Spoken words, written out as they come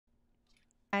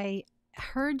I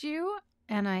heard you,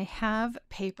 and I have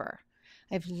paper.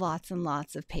 I have lots and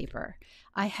lots of paper.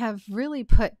 I have really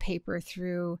put paper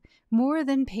through more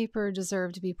than paper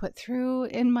deserved to be put through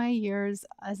in my years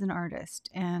as an artist.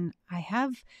 And I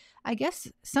have, I guess,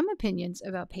 some opinions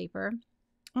about paper.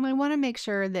 And I want to make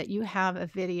sure that you have a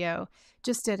video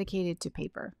just dedicated to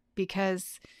paper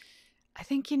because I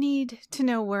think you need to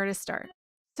know where to start.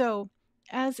 So,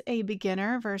 as a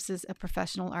beginner versus a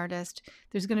professional artist,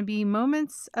 there's going to be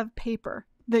moments of paper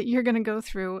that you're going to go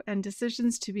through and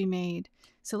decisions to be made.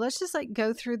 So, let's just like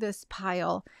go through this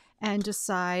pile and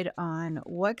decide on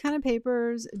what kind of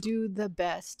papers do the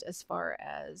best as far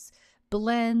as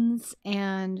blends,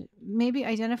 and maybe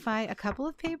identify a couple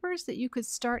of papers that you could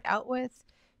start out with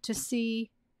to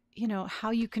see, how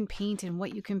you can paint and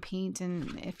what you can paint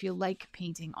and if you like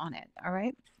painting on it. All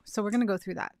right. So we're going to go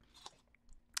through that.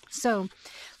 So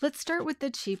let's start with the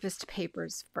cheapest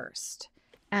papers first.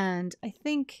 And I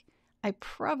think I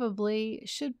probably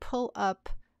should pull up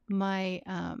my,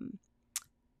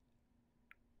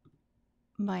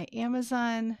 my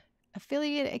Amazon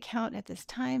affiliate account at this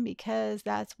time because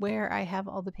that's where I have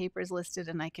all the papers listed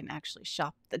and I can actually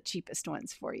shop the cheapest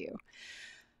ones for you.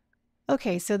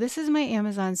 Okay, so this is my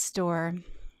Amazon store.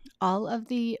 All of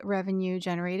the revenue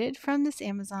generated from this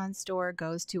Amazon store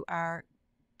goes to our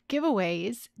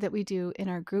giveaways that we do in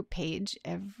our group page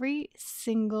every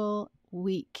single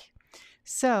week.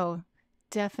 So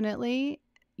definitely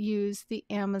use the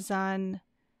Amazon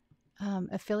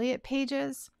affiliate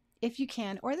pages if you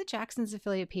can, or the Jackson's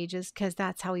affiliate pages, because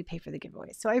that's how we pay for the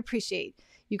giveaways. So I appreciate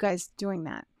you guys doing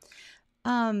that.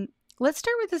 Let's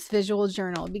start with this visual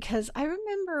journal because I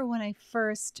remember when I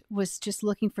first was just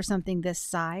looking for something this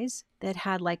size that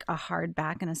had like a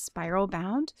hardback and a spiral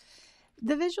bound.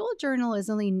 The visual journal is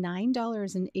only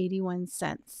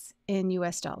 $9.81 in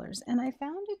US dollars, and I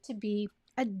found it to be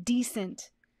a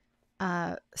decent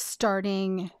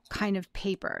starting kind of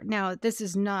paper. Now, this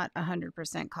is not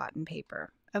 100% cotton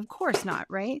paper. Of course not,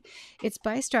 right? It's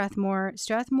by Strathmore.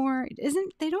 Strathmore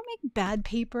they don't make bad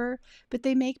paper, but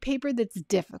they make paper that's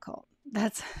difficult.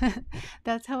 That's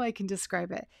how I can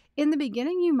describe it. In the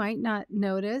beginning, you might not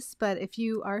notice, but if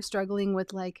you are struggling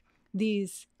with like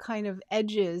these kind of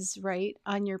edges, right,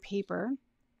 on your paper,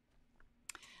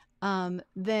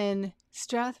 then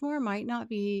Strathmore might not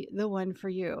be the one for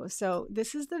you. So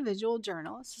this is the visual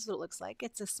journal. This is what it looks like.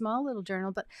 It's a small little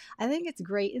journal, but I think it's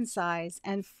great in size.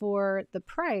 And for the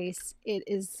price,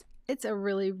 it's a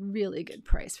really, really good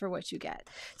price for what you get.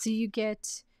 So you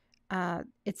get,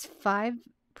 it's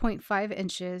 5.5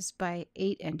 inches by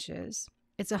 8 inches.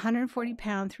 It's 140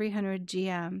 pound, 300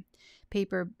 GM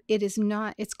paper.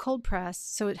 It's cold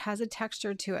pressed, so it has a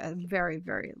texture to it, a very,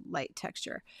 very light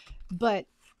texture, but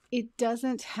it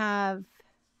doesn't have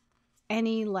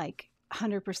any like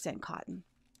 100% cotton,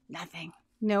 nothing,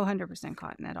 no 100%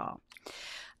 cotton at all.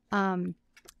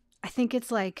 I think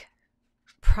it's like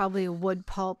probably a wood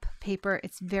pulp paper.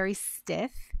 It's very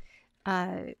stiff,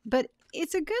 but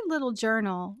it's a good little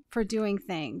journal for doing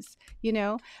things,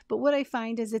 but what I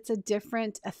find is it's a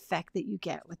different effect that you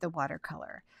get with the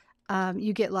watercolor.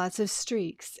 You get lots of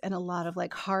streaks and a lot of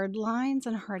like hard lines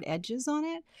and hard edges on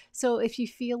it. So if you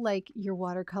feel like your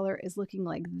watercolor is looking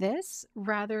like this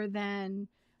rather than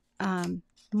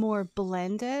more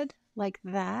blended like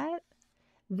that,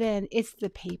 then it's the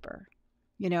paper,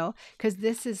 because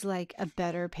this is like a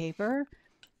better paper,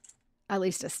 at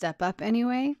least a step up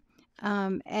anyway.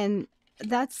 And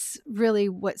that's really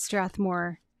what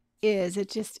Strathmore is.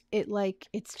 It's just a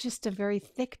very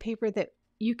thick paper that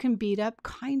you can beat up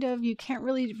kind of. You can't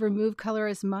really remove color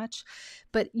as much,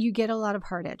 but you get a lot of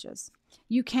hard edges.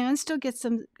 You can still get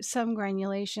some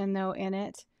granulation though in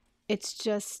it. It's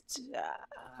just,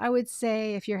 I would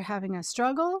say if you're having a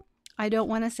struggle, I don't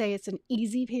want to say it's an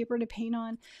easy paper to paint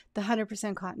on. The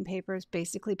 100% cotton papers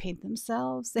basically paint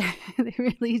themselves. They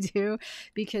really do.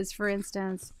 Because for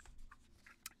instance,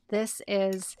 this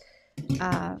is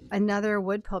another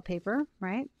wood pulp paper,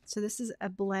 right? So this is a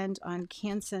blend on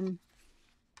Canson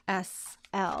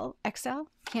Canson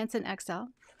XL,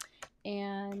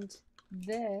 and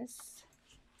this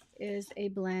is a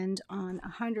blend on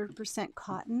 100%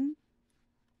 cotton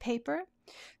paper.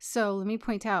 So let me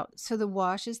point out, so the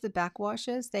washes, the back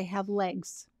washes, they have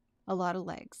legs, a lot of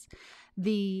legs.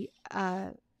 There's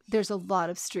a lot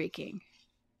of streaking,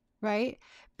 right?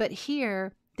 But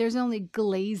here, there's only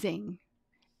glazing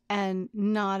and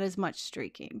not as much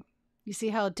streaking. You see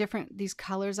how different these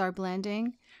colors are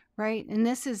blending, right? And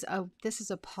this is a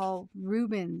Paul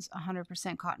Rubens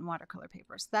 100% cotton watercolor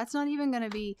paper. So that's not even going to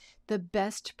be the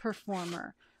best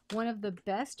performer. One of the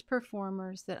best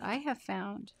performers that I have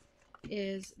found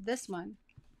is this one.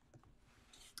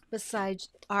 besides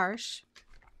Arsh.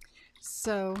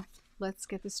 So let's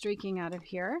get the streaking out of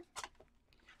here.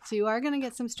 So you are going to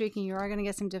get some streaking, you are going to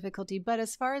get some difficulty, but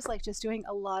as far as like just doing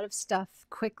a lot of stuff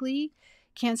quickly,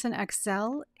 Canson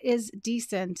XL is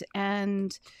decent,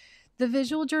 and the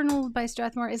visual journal by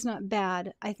Strathmore is not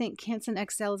bad. I think Canson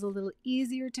XL is a little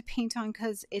easier to paint on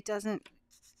because it doesn't,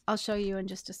 I'll show you in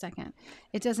just a second,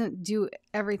 it doesn't do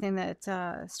everything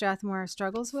that Strathmore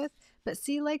struggles with, but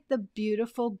see like the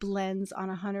beautiful blends on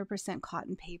 100%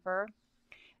 cotton paper.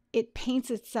 It paints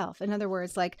itself. In other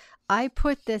words, like I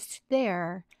put this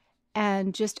there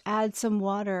and just add some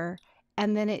water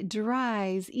and then it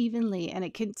dries evenly and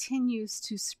it continues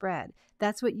to spread.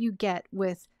 That's what you get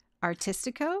with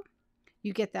Artistico.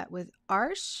 You get that with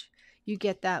Arsh. You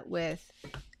get that with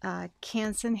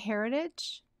Canson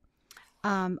Heritage.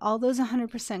 All those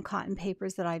 100% cotton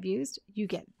papers that I've used, you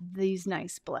get these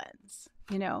nice blends.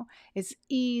 You know, it's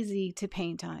easy to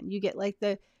paint on. You get like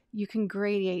you can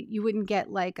gradate. You wouldn't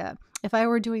get like if I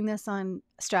were doing this on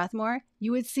Strathmore,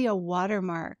 you would see a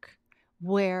watermark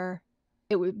where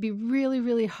it would be really,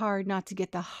 really hard not to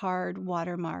get the hard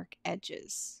watermark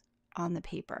edges on the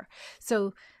paper.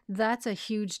 So that's a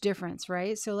huge difference,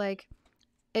 right? So like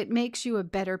it makes you a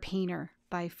better painter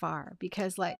by far,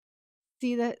 because like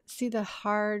see the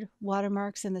hard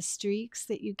watermarks and the streaks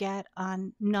that you get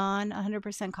on non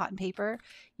 100% cotton paper.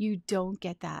 You don't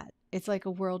get that. It's like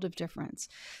a world of difference.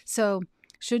 So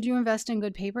should you invest in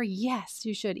good paper? Yes,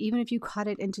 you should, even if you cut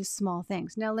it into small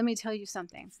things. Now, let me tell you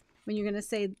something. When you're going to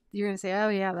say, oh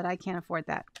yeah, but I can't afford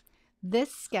that.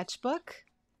 This sketchbook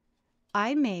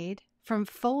I made from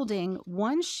folding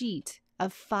one sheet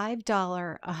of $5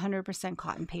 100%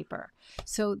 cotton paper.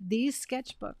 So these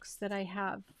sketchbooks that I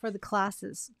have for the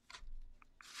classes,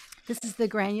 this is the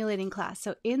granulating class.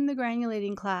 So in the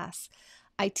granulating class,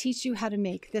 I teach you how to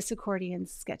make this accordion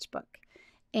sketchbook.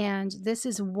 And this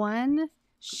is one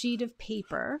sheet of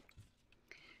paper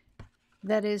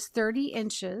that is 30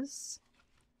 inches,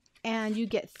 and you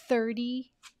get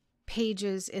 30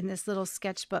 pages in this little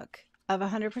sketchbook of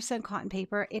 100% cotton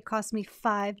paper. It cost me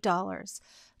 $5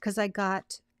 because I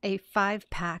got a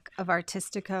 5-pack of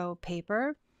Artistico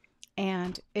paper,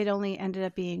 and it only ended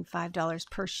up being $5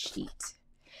 per sheet.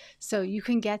 So you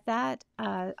can get that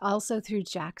also through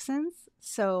Jackson's.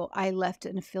 So I left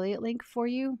an affiliate link for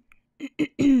you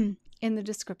in the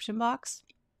description box.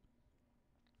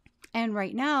 And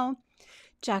right now,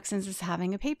 Jackson's is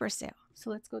having a paper sale. So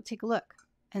let's go take a look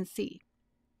and see.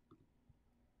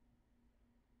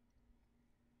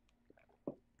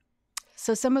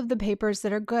 So some of the papers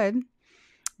that are good,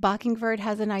 Bockingford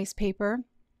has a nice paper.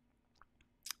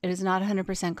 It is not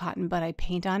 100% cotton, but I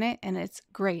paint on it and it's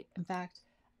great. In fact,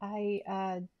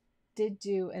 I did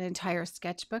do an entire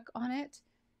sketchbook on it,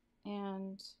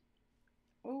 and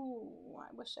oh,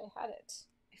 I wish I had it.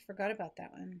 I forgot about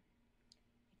that one.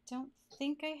 I don't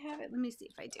think I have it. Let me see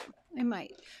if I do. I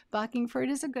might. Bockingford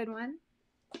is a good one.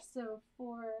 So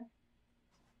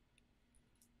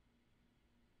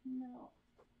no,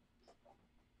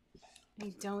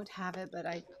 I don't have it, but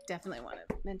I definitely want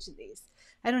to mention these.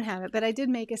 I don't have it, but I did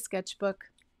make a sketchbook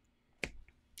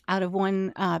out of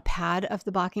one pad of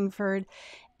the Bockingford,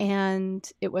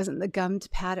 and it wasn't the gummed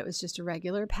pad, it was just a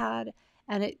regular pad,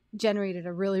 and it generated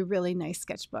a really, really nice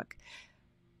sketchbook.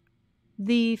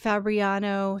 The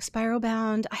Fabriano spiral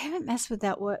bound, I haven't messed with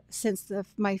that since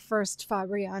my first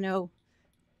Fabriano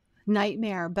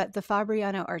nightmare, but the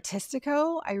Fabriano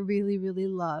Artistico I really, really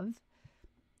love.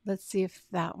 Let's see if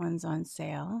that one's on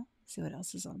sale. See what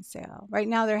else is on sale. Right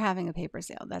now they're having a paper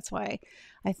sale. That's why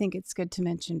I think it's good to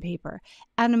mention paper.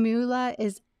 Animula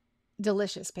is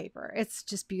delicious paper. It's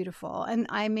just beautiful. And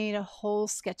I made a whole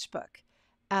sketchbook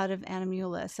out of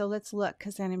Animula. So let's look,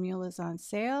 because Animula is on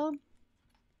sale.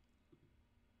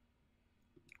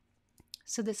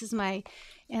 So this is my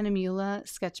Animula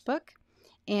sketchbook,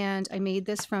 and I made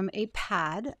this from a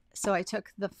pad. So I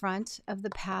took the front of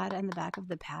the pad and the back of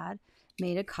the pad,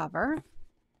 made a cover.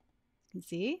 You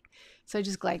see? So I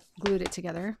just like glued it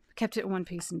together, kept it in one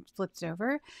piece and flipped it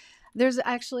over. There's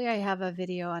actually, I have a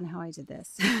video on how I did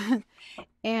this.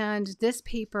 And this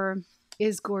paper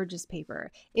is gorgeous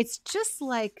paper. It's just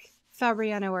like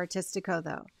Fabriano Artistico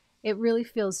though. It really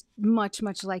feels much,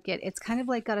 much like it. It's kind of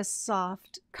like got a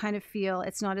soft kind of feel.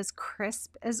 It's not as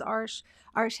crisp as Arsh.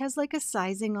 Arsh has like a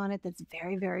sizing on it that's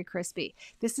very, very crispy.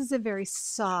 This is a very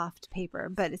soft paper,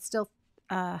 but it's still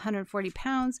 140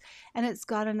 pounds, and it's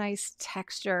got a nice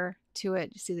texture to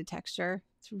it. You see the texture?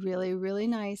 It's really, really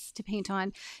nice to paint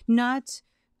on. Not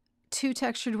too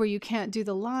textured where you can't do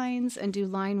the lines and do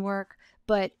line work,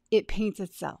 but it paints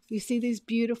itself. You see these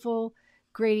beautiful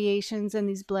gradations and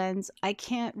these blends, I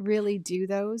can't really do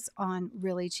those on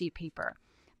really cheap paper.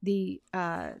 The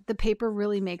paper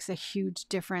really makes a huge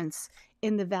difference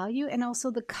in the value and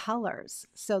also the colors.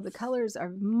 So the colors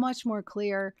are much more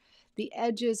clear. The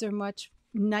edges are much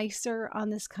nicer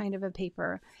on this kind of a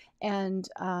paper, and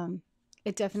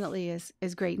it definitely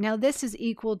is great. Now this is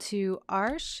equal to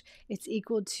Arches. It's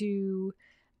equal to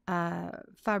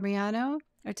Fabriano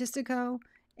Artistico,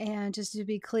 and just to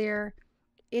be clear,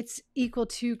 it's equal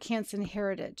to Canson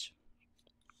Heritage.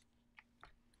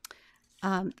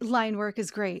 Line work is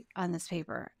great on this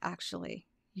paper, actually.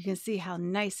 You can see how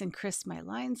nice and crisp my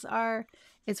lines are.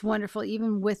 It's wonderful,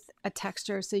 even with a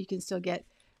texture, so you can still get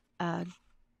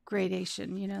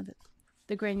gradation, you know,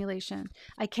 the granulation.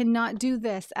 I cannot do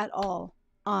this at all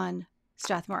on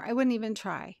Strathmore. I wouldn't even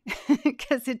try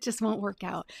because it just won't work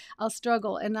out. I'll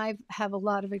struggle, and I have a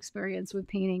lot of experience with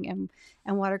painting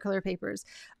and watercolor papers.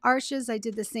 Arches, I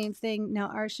did the same thing. Now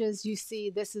Arches, you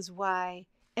see, this is why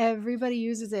everybody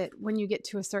uses it when you get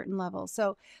to a certain level.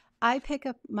 So I pick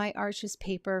up my Arches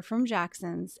paper from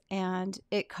Jackson's, and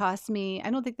it cost me, I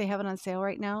don't think they have it on sale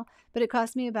right now, but it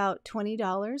cost me about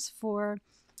 $20 for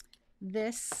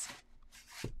this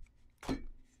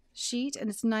sheet, and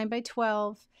it's 9 by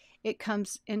 12. It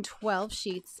comes in 12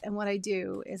 sheets, and what I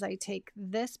do is I take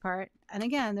this part, and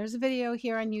again, there's a video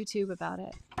here on YouTube about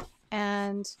it,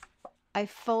 and I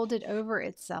fold it over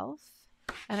itself,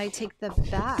 and I take the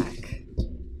back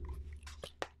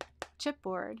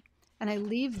chipboard and I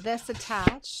leave this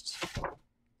attached,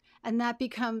 and that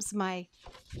becomes my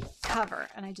cover,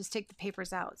 and I just take the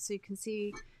papers out so you can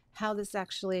see how this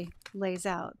actually lays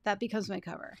out. That becomes my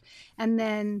cover, and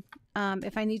then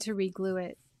if I need to re-glue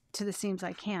it to the seams,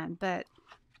 I can, but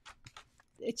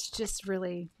it's just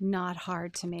really not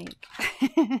hard to make.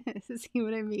 See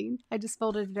what I mean? I just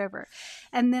folded it over,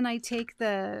 and then I take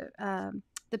the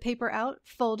paper out,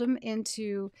 fold them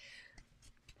into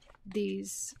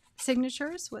these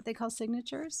signatures, what they call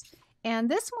signatures. And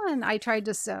this one I tried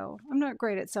to sew. I'm not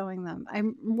great at sewing them.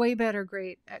 I'm way better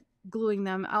great at gluing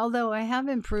them, although I have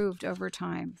improved over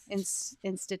time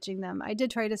in stitching them. I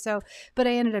did try to sew, but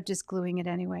I ended up just gluing it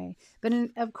anyway. But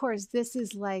of course, this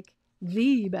is like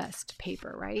the best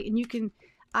paper, right? And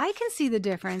I can see the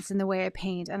difference in the way I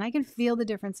paint, and I can feel the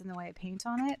difference in the way I paint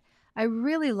on it. I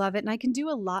really love it, and I can do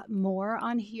a lot more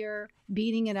on here,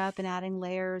 beating it up and adding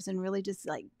layers and really just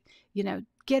like, you know,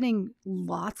 getting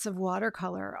lots of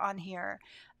watercolor on here.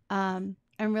 I'm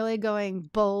really going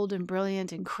bold and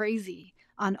brilliant and crazy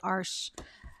on Arches.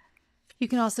 You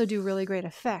can also do really great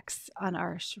effects on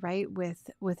Arches, right,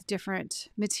 with different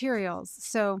materials.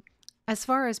 So as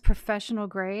far as professional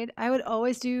grade, I would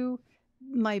always do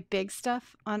my big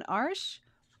stuff on Arches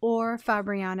or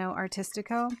Fabriano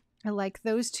Artistico. I like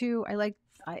those two. I like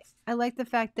the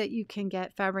fact that you can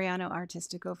get Fabriano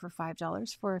Artistico for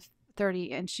 $5 for a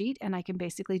 30-inch sheet, and I can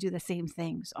basically do the same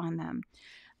things on them.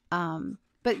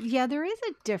 But yeah, there is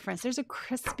a difference. There's a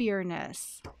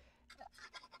crispierness.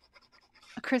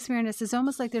 A crispierness is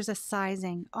almost like there's a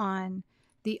sizing on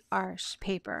the Arches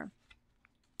paper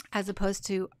as opposed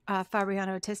to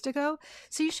Fabriano Artistico.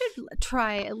 So you should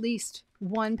try at least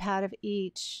one pad of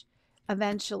each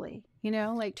eventually, you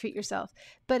know, like treat yourself.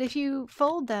 But if you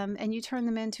fold them and you turn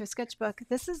them into a sketchbook,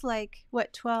 this is like,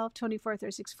 what, 12, 24,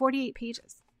 36, 48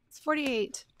 pages. It's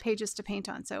 48 pages to paint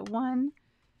on. So 1,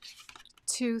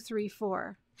 2, 3,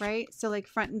 4, right? So like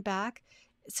front and back.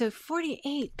 So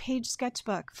 48 page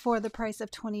sketchbook for the price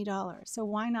of $20. So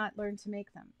why not learn to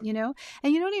make them, you know?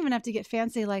 And you don't even have to get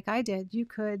fancy like I did. You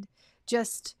could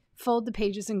just fold the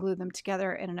pages and glue them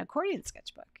together in an accordion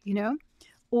sketchbook, you know?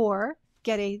 Or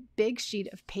get a big sheet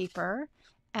of paper,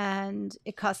 and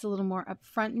it costs a little more up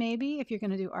front maybe if you're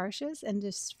going to do Arches, and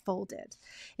just fold it.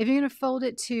 If you're going to fold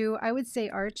it too, I would say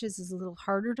Arches is a little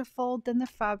harder to fold than the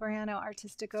Fabriano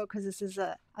Artistico because this is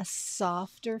a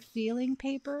softer feeling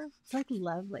paper. It's like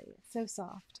lovely. It's so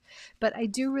soft. But I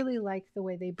do really like the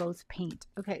way they both paint.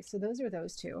 Okay, so those are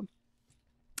those two.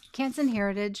 Canson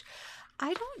Heritage.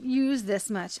 I don't use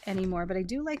this much anymore, but I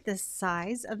do like the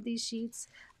size of these sheets.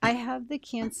 I have the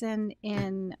Canson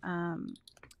in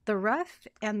the rough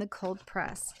and the cold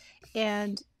press,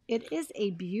 and it is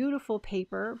a beautiful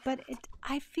paper, but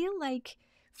I feel like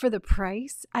for the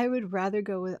price, I would rather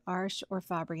go with Arches or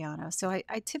Fabriano. So I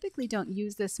typically don't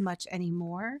use this much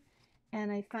anymore,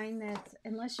 and I find that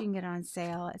unless you can get it on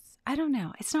sale, I don't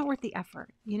know, it's not worth the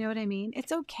effort. You know what I mean?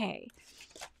 It's okay.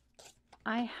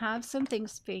 I have some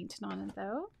things painted on it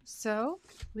though, so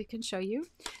we can show you.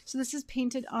 So this is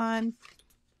painted on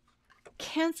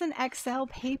Canson XL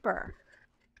paper.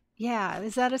 Yeah,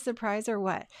 is that a surprise or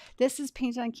what? This is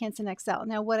paint on Canson XL.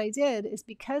 Now, what I did is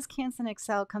because Canson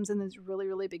XL comes in these really,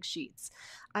 really big sheets,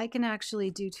 I can actually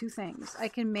do two things. I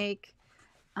can make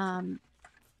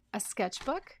a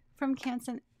sketchbook from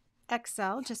Canson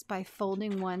XL just by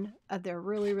folding one of their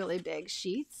really, really big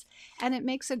sheets. And it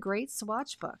makes a great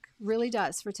swatch book, really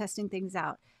does, for testing things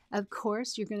out. Of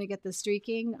course, you're going to get the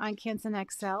streaking on Canson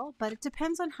XL, but it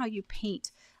depends on how you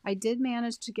paint. I did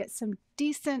manage to get some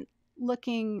decent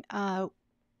looking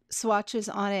swatches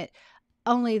on it,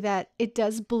 only that it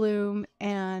does bloom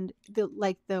and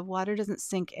the water doesn't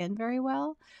sink in very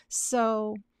well.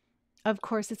 So of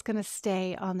course, it's going to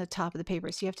stay on the top of the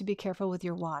paper. So you have to be careful with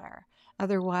your water.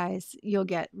 Otherwise, you'll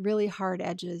get really hard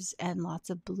edges and lots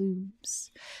of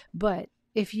blooms. But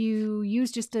if you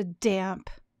use just a damp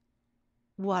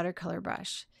watercolor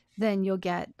brush, then you'll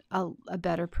get a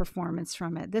better performance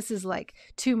from it. This is like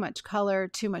too much color,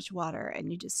 too much water,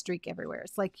 and you just streak everywhere.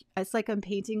 It's like I'm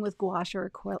painting with gouache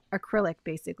or acrylic,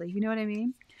 basically. You know what I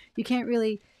mean? You can't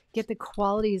really get the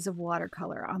qualities of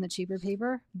watercolor on the cheaper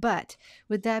paper. But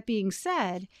with that being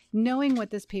said, knowing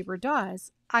what this paper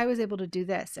does, I was able to do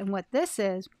this. And what this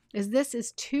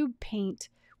is tube paint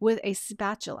with a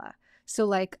spatula. So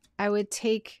like I would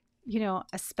take,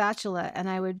 a spatula and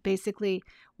I would basically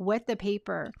wet the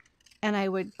paper and I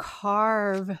would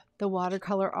carve the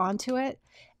watercolor onto it.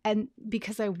 And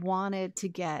because I wanted to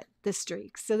get the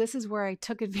streaks. So this is where I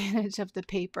took advantage of the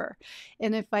paper.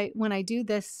 And when I do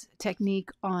this technique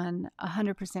on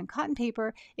 100% cotton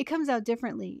paper, it comes out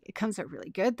differently. It comes out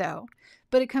really good though,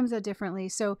 but it comes out differently.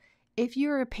 So if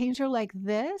you're a painter like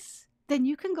this, then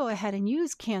you can go ahead and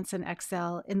use Canson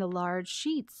XL in the large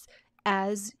sheets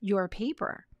as your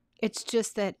paper. It's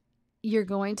just that you're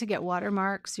going to get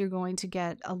watermarks. You're going to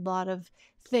get a lot of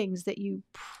things that you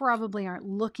probably aren't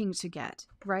looking to get,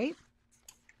 right?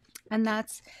 And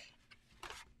that's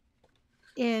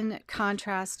in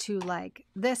contrast to like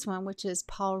this one, which is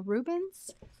Paul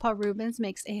Rubens. Paul Rubens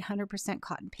makes 100%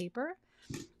 cotton paper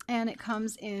and it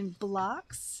comes in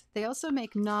blocks. They also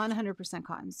make non 100%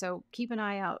 cotton, so keep an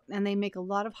eye out. And they make a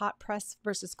lot of hot press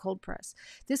versus cold press.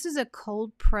 This is a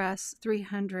cold press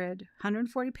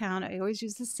 140 pound. I always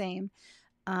use the same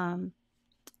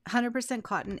 100%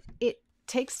 cotton. It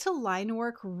takes to line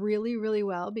work really, really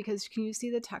well because can you see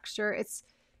the texture? It's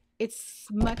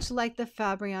much like the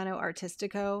Fabriano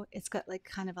Artistico. It's got like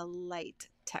kind of a light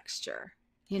texture,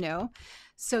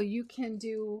 so you can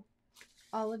do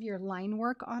all of your line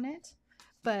work on it.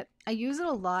 But I use it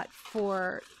a lot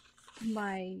for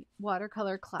my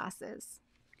watercolor classes.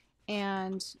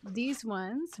 And these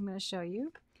ones, I'm going to show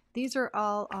you, these are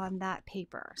all on that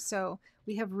paper. So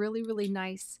we have really, really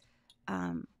nice,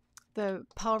 the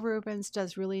Paul Rubens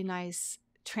does really nice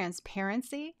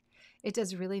transparency. It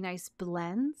does really nice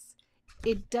blends.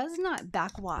 It does not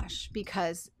backwash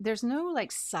because there's no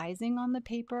like sizing on the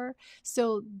paper.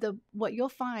 So what you'll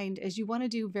find is you want to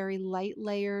do very light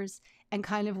layers and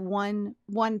kind of one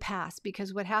pass,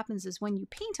 because what happens is when you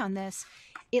paint on this,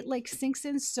 it like sinks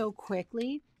in so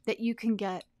quickly that you can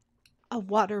get a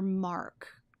watermark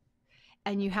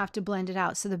and you have to blend it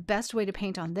out. So the best way to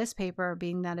paint on this paper,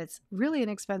 being that it's really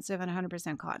inexpensive and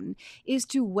 100% cotton, is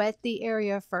to wet the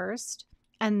area first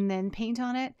and then paint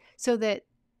on it so that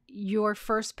your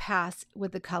first pass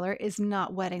with the color is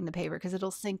not wetting the paper, because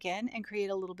it'll sink in and create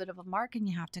a little bit of a mark and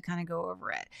you have to kind of go over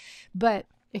it. But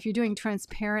if you're doing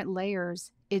transparent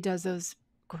layers, it does those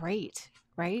great,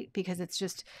 right? Because it's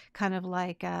just kind of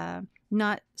like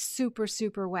not super,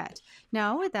 super wet.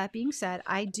 Now, with that being said,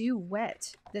 I do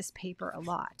wet this paper a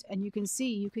lot, and you can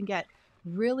see you can get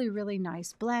really, really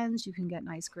nice blends. You can get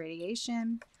nice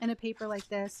gradation in a paper like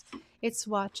this. It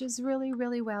swatches really,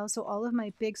 really well. So all of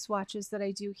my big swatches that I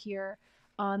do here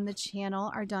on the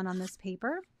channel are done on this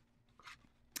paper.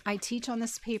 I teach on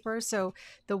this paper, so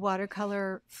the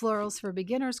watercolor florals for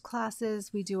beginners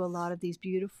classes, we do a lot of these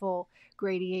beautiful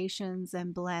gradations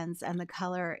and blends, and the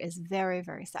color is very,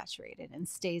 very saturated and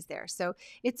stays there. So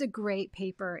it's a great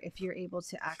paper if you're able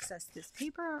to access this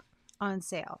paper on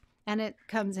sale. And it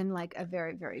comes in like a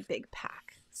very, very big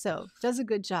pack. So it does a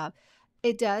good job.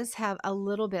 It does have a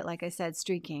little bit, like I said,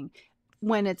 streaking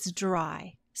when it's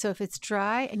dry. So if it's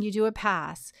dry and you do a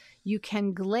pass, you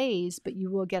can glaze, but you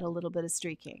will get a little bit of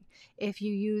streaking. If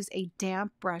you use a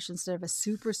damp brush instead of a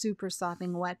super, super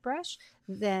sopping wet brush,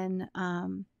 then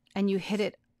and you hit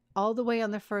it all the way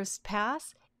on the first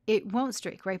pass, it won't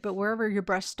streak, right? But wherever your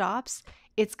brush stops,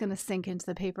 it's going to sink into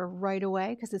the paper right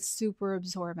away because it's super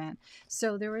absorbent.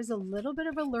 So there is a little bit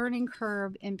of a learning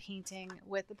curve in painting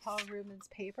with the Paul Rubens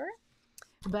paper.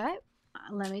 But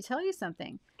let me tell you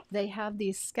something. They have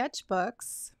these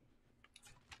sketchbooks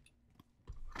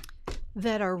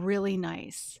that are really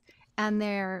nice. And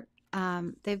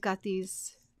they've got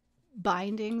these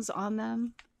bindings on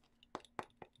them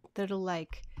that are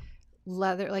like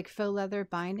leather, like faux leather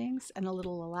bindings and a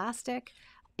little elastic.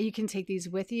 You can take these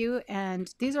with you,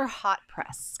 and these are hot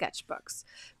press sketchbooks,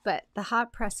 but the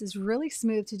hot press is really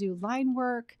smooth to do line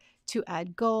work, to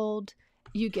add gold.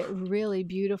 You get really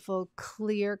beautiful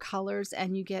clear colors,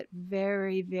 and you get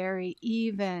very, very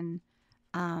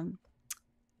um,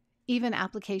 even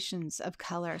applications of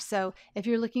color. So if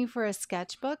you're looking for a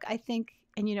sketchbook, I think,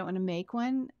 and you don't want to make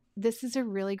one, this is a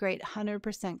really great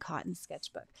 100% cotton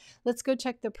sketchbook. Let's go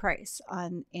check the price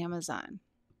on Amazon,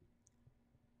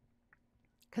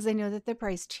 because I know that the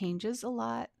price changes a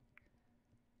lot.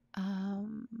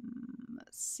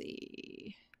 Let's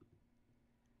see.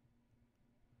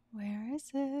 Where is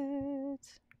it?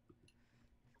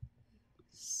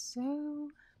 So,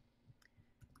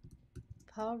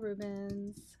 Paul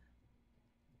Rubens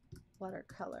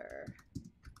watercolor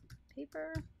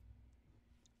paper.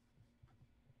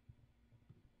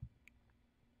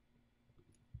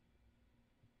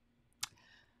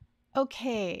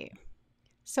 Okay,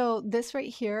 so this right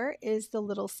here is the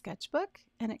little sketchbook,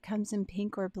 and it comes in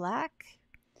pink or black.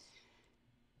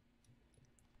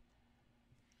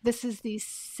 This is the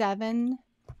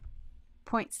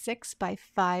 7.6 by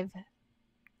 5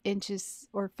 inches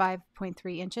or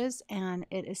 5.3 inches, and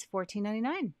it is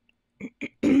 $14.99.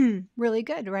 Really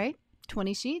good, right?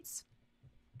 20 sheets.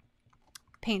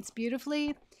 Paints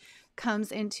beautifully.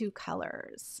 Comes in 2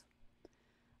 colors.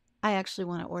 I actually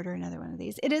want to order another one of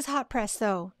these. It is hot press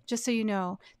though, just so you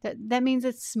know. That means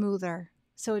it's smoother.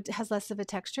 So it has less of a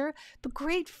texture, but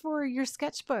great for your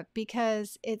sketchbook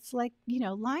because it's like,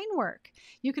 line work.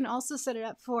 You can also set it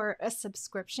up for a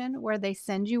subscription where they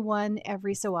send you one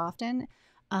every so often,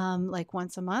 like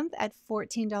once a month at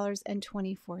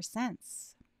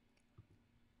 $14.24.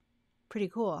 Pretty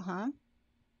cool, huh?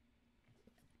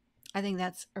 I think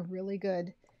that's a really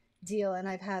good deal, and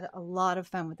I've had a lot of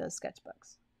fun with those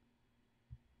sketchbooks.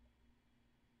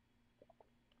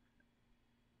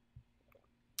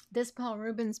 This Paul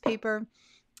Rubens paper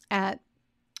at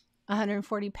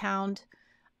 140-pound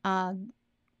cotton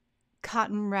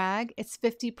rag. It's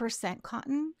 50%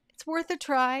 cotton. It's worth a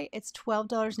try. It's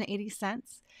 $12.80.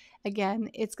 Again,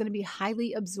 it's going to be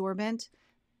highly absorbent,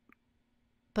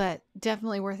 but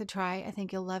definitely worth a try. I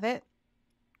think you'll love it.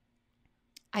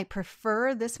 I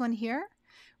prefer this one here,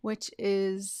 which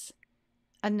is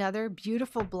another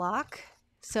beautiful block.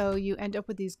 So you end up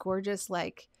with these gorgeous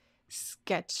like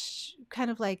sketch, kind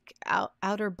of like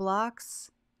outer blocks,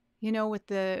 with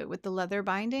the leather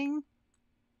binding.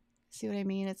 See what I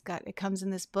mean? It comes in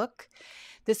this book.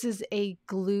 This is a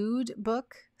glued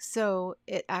book, so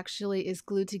it actually is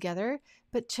glued together.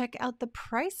 But check out the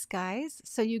price, guys.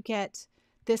 So you get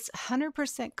this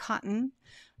 100% cotton,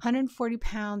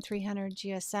 140-pound, 300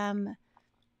 GSM,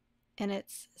 and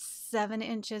it's 7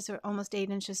 inches or almost 8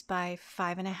 inches by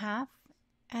 5.5,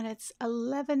 and it's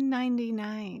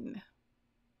 $11.99.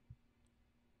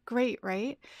 Great,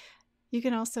 right? You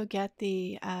can also get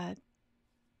the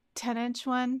 10-inch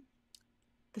one,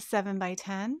 the 7 by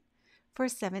 10, for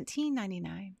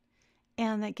 $17.99,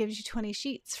 and that gives you 20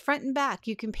 sheets, front and back.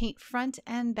 You can paint front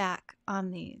and back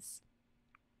on these.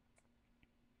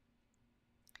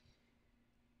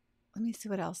 Let me see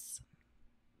what else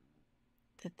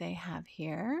that they have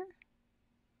here.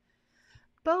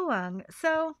 Boeung.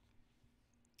 So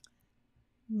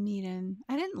Meeden.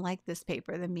 I didn't like this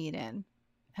paper, the Meeden,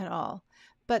 at all.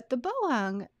 But the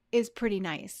Boeung is pretty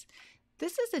nice.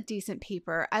 This is a decent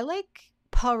paper. I like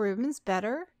Paul Rubens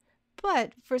better,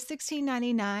 but for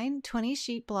 $16.99, 20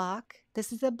 sheet block.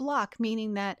 This is a block,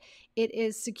 meaning that it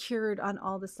is secured on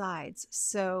all the sides.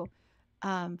 So,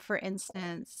 for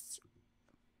instance,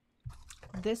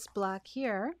 this block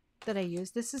here that I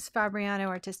use, this is Fabriano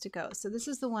Artistico. So this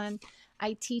is the one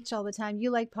I teach all the time.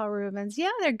 You like Paul Rubens?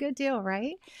 Yeah, they're a good deal,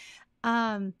 right?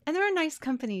 And they're a nice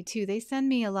company too. They send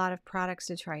me a lot of products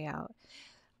to try out.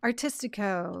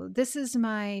 Artistico, this is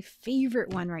my favorite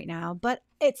one right now, but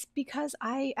it's because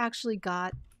I actually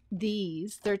got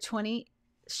these. They're 20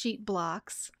 sheet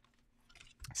blocks,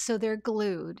 so they're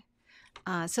glued,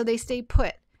 so they stay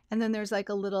put. And then there's like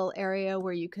a little area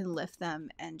where you can lift them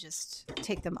and just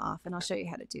take them off, and I'll show you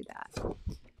how to do that.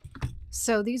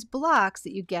 So these blocks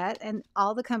that you get, and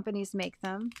all the companies make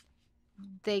them,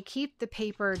 they keep the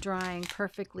paper drying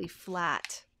perfectly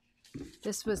flat.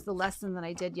 This was the lesson that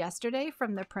I did yesterday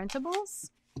from the printables.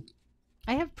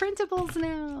 I have printables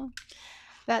now.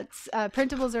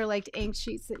 Printables are like ink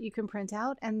sheets that you can print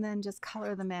out and then just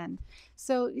color them in.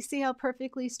 So you see how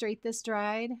perfectly straight this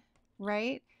dried,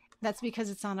 right? That's because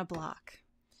it's on a block.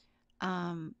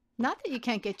 Now Not that you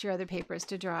can't get your other papers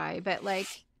to dry, but like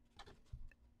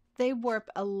they warp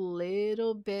a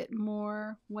little bit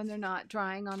more when they're not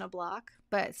drying on a block,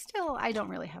 but still I don't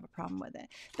really have a problem with it.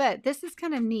 But this is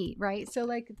kind of neat, right? So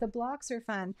like the blocks are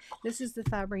fun. This is the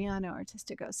Fabriano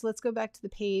Artistico. So let's go back to the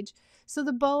page. So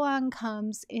the Boang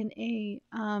comes in a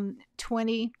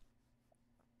 20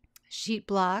 sheet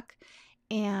block,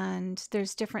 and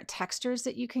there's different textures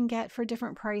that you can get for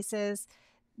different prices.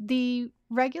 The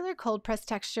regular cold press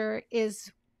texture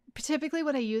is typically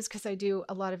what I use because I do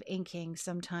a lot of inking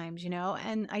sometimes,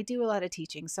 and I do a lot of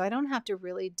teaching, so I don't have to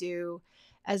really do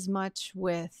as much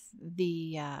with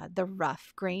the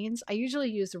rough grains. I usually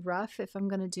use rough if I'm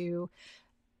going to do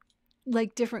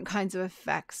like different kinds of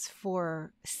effects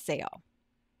for sale.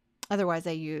 Otherwise,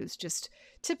 I use just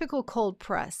typical cold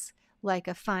press, like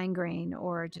a fine grain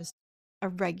or just a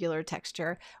regular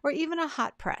texture, or even a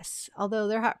hot press. Although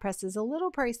their hot press is a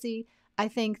little pricey, I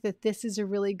think that this is a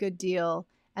really good deal.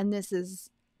 And this is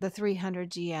the 300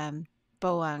 GM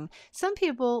Boang. Some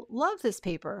people love this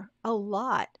paper a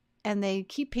lot, and they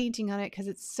keep painting on it because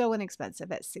it's so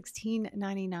inexpensive at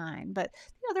 $16.99. But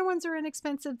the other ones are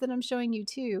inexpensive that I'm showing you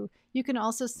too. You can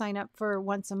also sign up for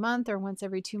once a month or once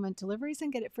every 2-month deliveries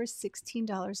and get it for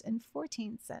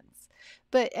 $16.14.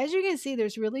 But as you can see,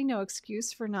 there's really no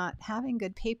excuse for not having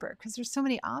good paper because there's so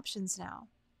many options now.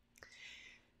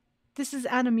 This is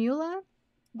Anamula.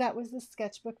 That was the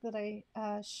sketchbook that I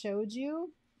showed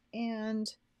you, and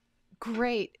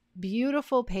great,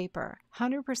 beautiful paper,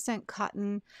 100%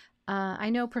 cotton. I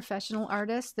know professional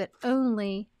artists that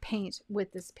only paint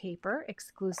with this paper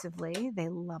exclusively. They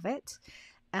love it,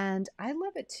 and I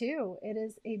love it too. It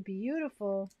is a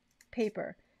beautiful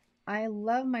paper. I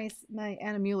love my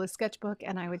Anamula sketchbook,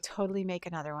 and I would totally make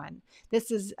another one.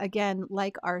 This is, again,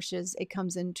 like Arches. It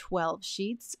comes in 12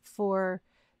 sheets for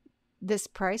this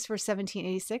price for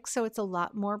 $17.86, so it's a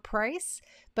lot more price,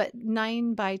 but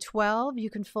 9 by 12, you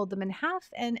can fold them in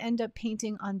half and end up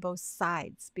painting on both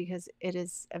sides because it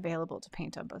is available to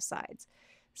paint on both sides.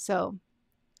 So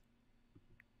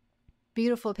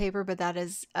beautiful paper, but that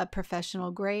is a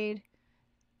professional grade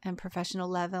and professional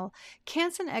level.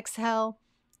 Canson XL,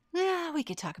 we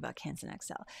could talk about Canson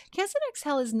XL. Canson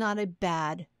XL is not a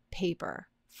bad paper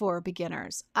for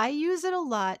beginners. I use it a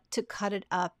lot to cut it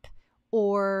up,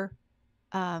 or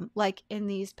like in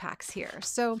these packs here.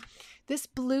 So this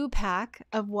blue pack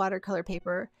of watercolor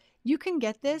paper, you can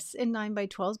get this in 9 by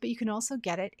 12s, but you can also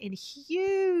get it in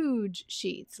huge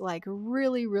sheets, like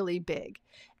really, really big.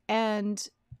 And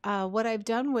what I've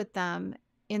done with them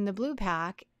in the blue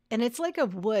pack, and it's like a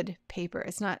wood paper.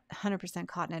 It's not 100%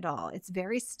 cotton at all. It's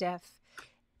very stiff.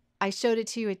 I showed it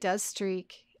to you. It does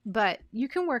streak, but you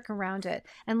can work around it.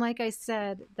 And like I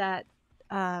said, that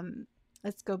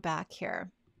let's go back here.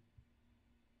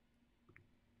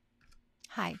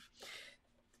 Hi.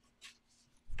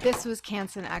 This was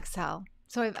Canson XL.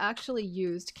 So I've actually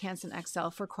used Canson XL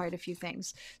for quite a few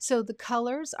things. So the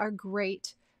colors are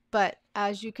great, but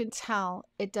as you can tell,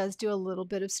 it does do a little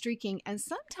bit of streaking. And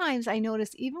sometimes I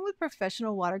notice, even with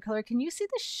professional watercolor, can you see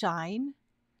the shine?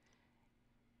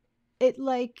 It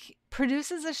like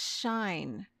produces a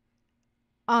shine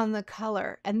on the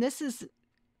color. And this is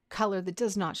color that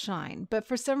does not shine, but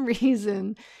for some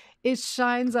reason it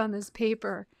shines on this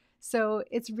paper. So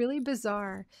it's really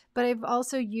bizarre, but I've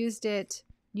also used it,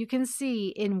 you can see,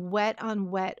 in wet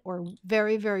on wet or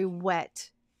very, very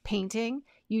wet painting.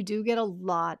 You do get a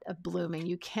lot of blooming.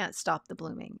 You can't stop the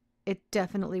blooming. It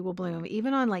definitely will bloom,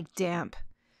 even on like damp.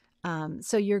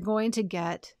 So you're going to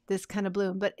get this kind of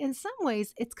bloom, but in some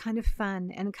ways it's kind of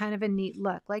fun and kind of a neat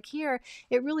look. Like here,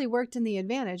 it really worked in the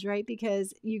advantage, right?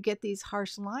 Because you get these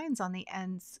harsh lines on the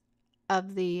ends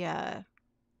of the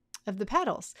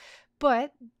petals.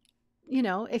 But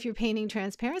if you're painting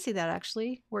transparency, that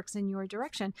actually works in your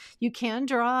direction. You can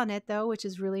draw on it though, which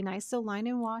is really nice. So line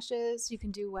and washes, you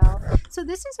can do well. So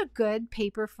this is a good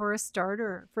paper for a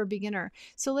starter, for a beginner.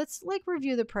 So let's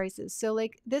review the prices. So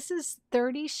this is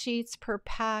 30 sheets per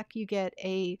pack. You get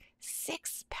a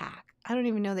 6-pack. I don't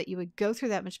even know that you would go through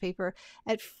that much paper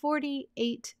at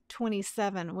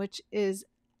 $48.27, which is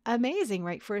amazing,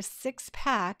 right? For a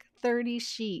 6-pack, 30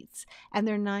 sheets, and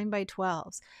they're 9 by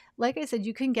 12s. Like I said,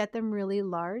 you can get them really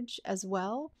large as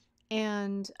well.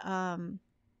 And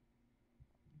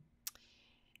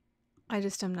I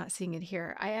just am not seeing it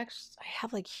here. I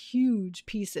have like huge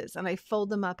pieces, and I fold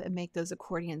them up and make those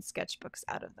accordion sketchbooks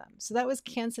out of them. So that was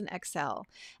Canson XL.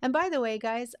 And by the way,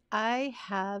 guys, I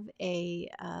have a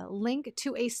link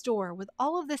to a store with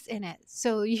all of this in it,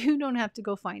 so you don't have to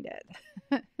go find it.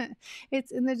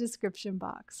 It's in the description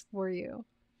box for you.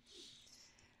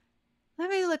 Let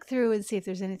me look through and see if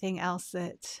there's anything else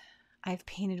that I've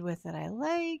painted with that I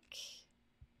like.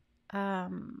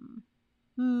 Um,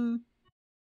 hmm.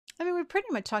 I mean, we pretty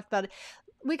much talked about it.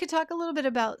 We could talk a little bit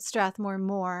about Strathmore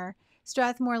more.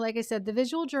 Strathmore, like I said, the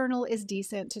visual journal is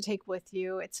decent to take with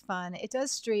you. It's fun. It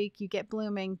does streak. You get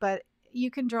blooming, but you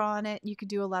can draw on it. You can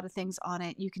do a lot of things on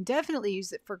it. You can definitely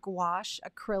use it for gouache,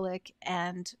 acrylic,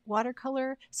 and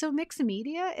watercolor. So mixed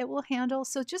media, it will handle.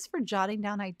 So just for jotting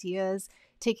down ideas,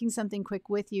 taking something quick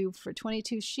with you for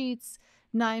 22 sheets,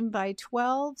 9 by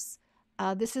 12s.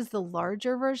 This is the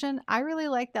larger version. I really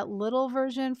like that little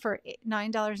version for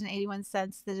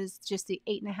 $9.81. That is just the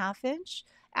 8.5 inch.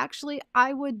 Actually,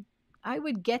 I would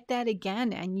get that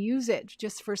again and use it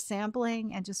just for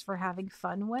sampling and just for having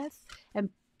fun with, and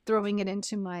throwing it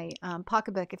into my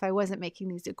pocketbook if I wasn't making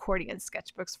these accordion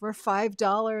sketchbooks for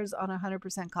 $5 on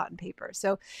 100% cotton paper.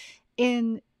 So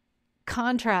in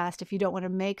contrast, if you don't want to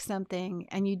make something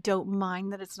and you don't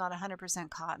mind that it's not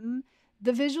 100% cotton,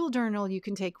 the visual journal you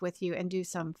can take with you and do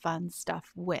some fun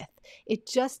stuff with. It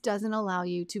just doesn't allow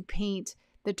you to paint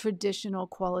the traditional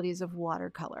qualities of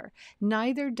watercolor.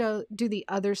 Neither do the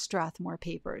other Strathmore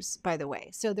papers, by the way.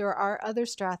 So there are other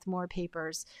Strathmore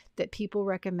papers that people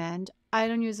recommend. I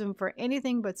don't use them for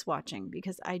anything but swatching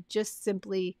because I just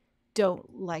simply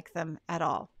don't like them at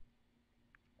all.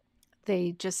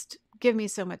 They just give me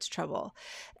so much trouble.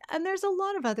 And there's a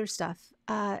lot of other stuff.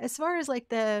 As far as like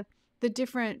the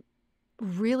different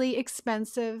really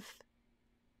expensive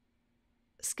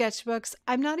sketchbooks,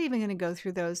 I'm not even going to go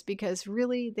through those because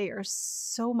really they are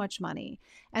so much money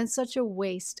and such a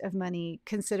waste of money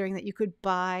considering that you could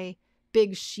buy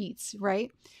big sheets,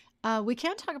 right? We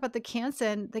can't talk about the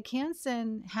Canson. The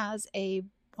Canson has a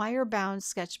wire-bound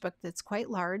sketchbook that's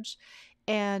quite large,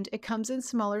 and it comes in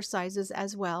smaller sizes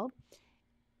as well.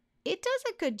 It does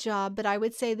a good job, but I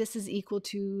would say this is equal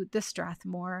to the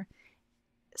Strathmore.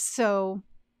 So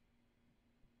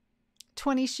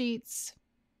 20 sheets,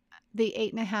 the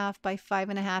 8.5 by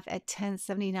 5.5 at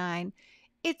 $10.79.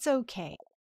 It's okay.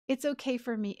 It's okay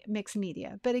for me, mixed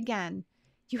media. But again,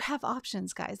 you have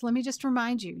options, guys. Let me just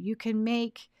remind you, you can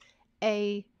make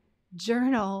a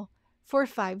journal for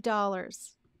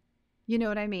 $5. You know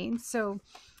what I mean? So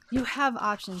you have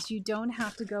options. You don't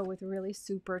have to go with really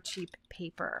super cheap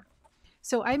paper.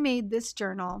 So I made this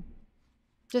journal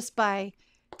just by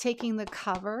taking the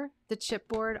cover, the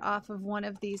chipboard off of one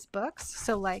of these books.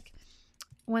 So like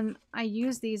when I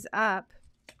use these up,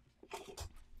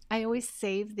 I always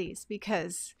save these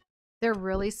because they're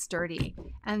really sturdy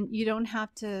and you don't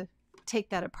have to take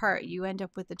that apart. You end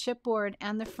up with the chipboard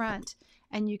and the front,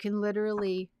 and you can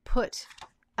literally put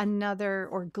another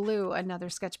or glue another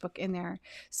sketchbook in there.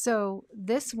 So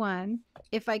this one,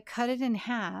 if I cut it in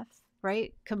half,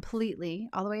 right, completely,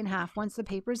 all the way in half, once the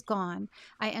paper's gone,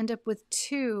 I end up with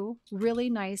two really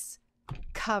nice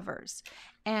covers.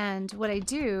 And what I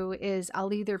do is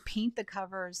I'll either paint the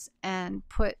covers and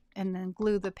then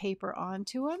glue the paper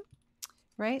onto them,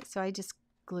 right? So I just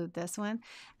glued this one,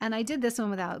 and I did this one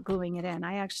without gluing it in.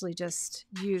 I actually just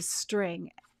use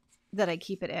string that I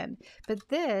keep it in, but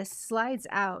this slides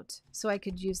out so I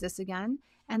could use this again.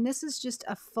 And this is just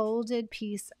a folded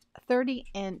piece,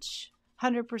 30-inch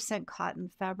 100%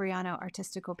 cotton Fabriano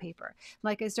Artistico paper.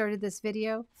 Like I started this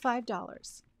video,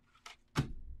 $5.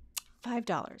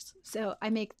 $5. So I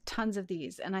make tons of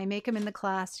these, and I make them in the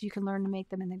class. You can learn to make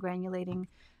them in the granulating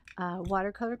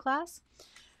watercolor class.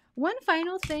 One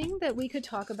final thing that we could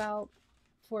talk about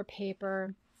for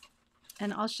paper,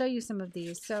 and I'll show you some of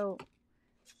these. So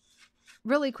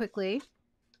really quickly,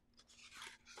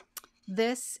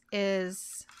 this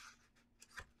is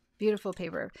beautiful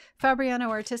paper, Fabriano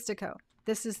Artistico.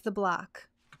 This is the block.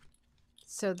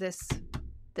 So this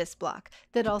block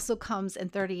that also comes in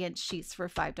 30-inch sheets for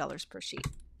 $5 per sheet.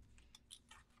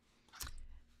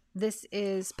 This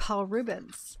is Paul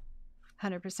Rubens,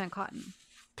 100% cotton.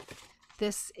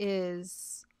 This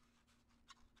is,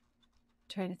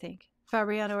 trying to think,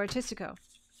 Fabriano Artistico.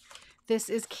 This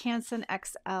is Canson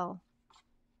XL.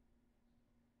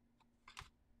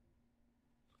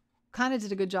 Kind of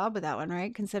did a good job with that one,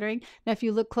 right? Considering. Now, if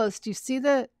you look close, do you see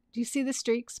the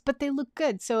streaks? But they look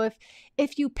good. So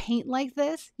if you paint like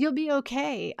this, you'll be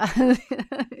okay.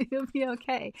 You'll be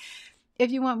okay.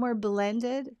 If you want more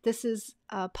blended, this is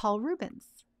Paul Rubens.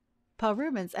 Paul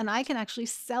Rubens. And I can actually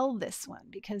sell this one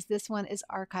because this one is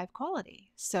archive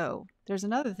quality. So there's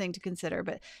another thing to consider,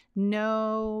 but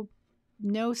no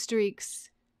streaks.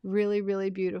 Really,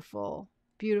 really beautiful,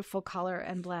 beautiful color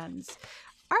and blends.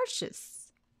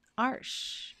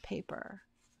 Arch paper.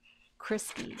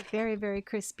 Crispy, very, very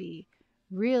crispy,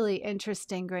 really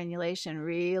interesting granulation,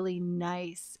 really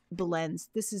nice blends.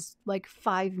 This is like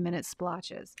 5-minute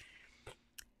splotches.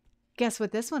 Guess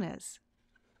what this one is?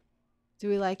 Do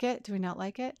we like it? Do we not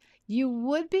like it? You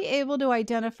would be able to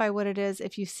identify what it is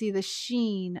if you see the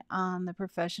sheen on the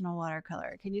professional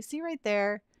watercolor. Can you see right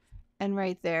there and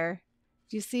right there?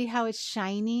 Do you see how it's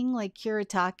shining like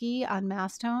Kuretake on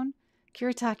Mastone?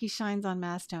 Kuretake shines on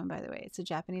Mastone, by the way. It's a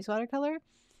Japanese watercolor.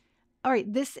 All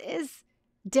right, this is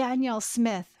Danielle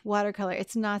Smith watercolor.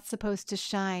 It's not supposed to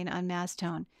shine on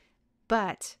Mastone,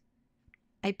 but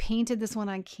I painted this one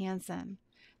on Canson.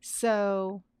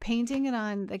 So painting it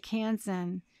on the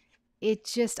Canson, it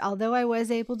just, although I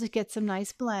was able to get some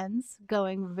nice blends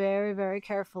going very, very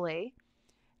carefully,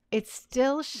 it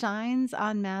still shines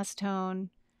on Mastone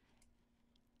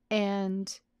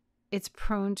and it's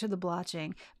prone to the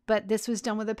blotching. But this was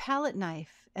done with a palette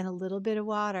knife and a little bit of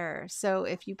water. So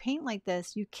if you paint like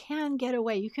this, you can get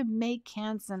away. You can make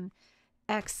Canson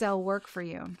XL work for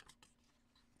you.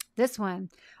 This one,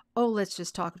 oh, let's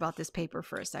just talk about this paper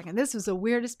for a second. This was the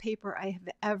weirdest paper I have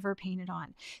ever painted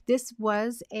on. This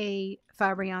was a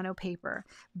Fabriano paper,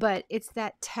 but it's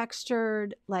that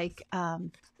textured, like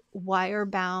wire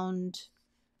bound,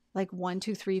 like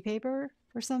 1-2-3 paper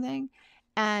or something.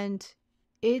 And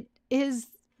it is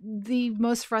the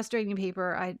most frustrating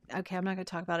paper. Okay, I'm not going to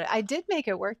talk about it. I did make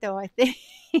it work though, I think.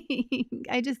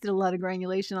 I just did a lot of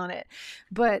granulation on it,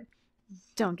 but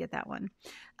don't get that one.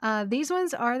 These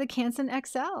ones are the Canson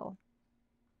XL.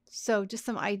 So just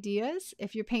some ideas.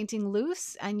 If you're painting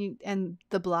loose and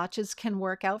the blotches can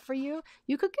work out for you,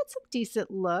 you could get some decent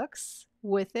looks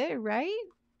with it, right?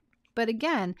 But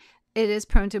again, it is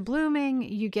prone to blooming.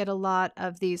 You get a lot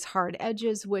of these hard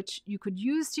edges, which you could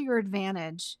use to your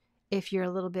advantage if you're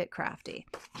a little bit crafty.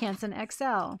 Canson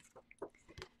XL.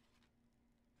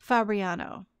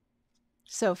 Fabriano.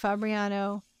 So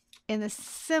Fabriano in a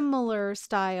similar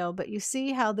style, but you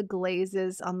see how the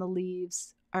glazes on the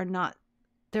leaves are not,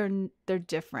 they're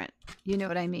different. You know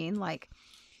what I mean? Like,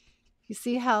 you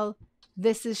see how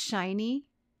this is shiny?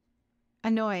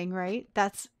 Annoying, right?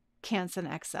 That's Canson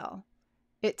XL.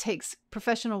 It takes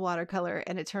professional watercolor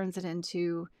and it turns it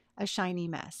into a shiny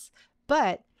mess.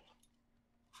 But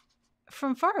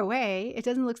from far away, it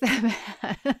doesn't look that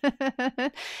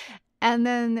bad. And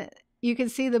then you can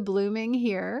see the blooming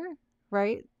here,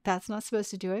 right? That's not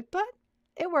supposed to do it, but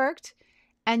it worked.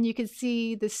 And you can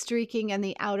see the streaking and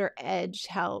the outer edge,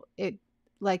 how it,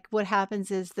 like what happens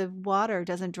is the water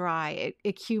doesn't dry, it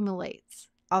accumulates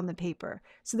on the paper.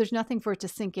 So there's nothing for it to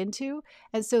sink into.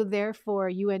 And so therefore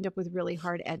you end up with really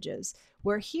hard edges.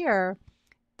 Where here,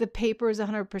 the paper is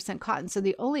 100% cotton. So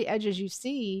the only edges you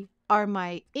see are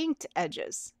my inked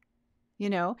edges, you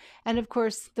know? And of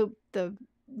course the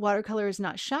watercolor is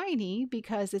not shiny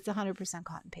because it's 100%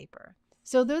 cotton paper.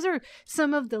 So those are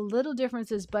some of the little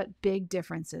differences, but big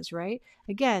differences, right?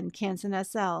 Again, Canson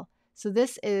SL. So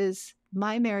this is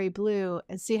My Mary Blue,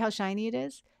 and see how shiny it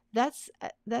is? That's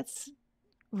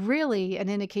really an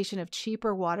indication of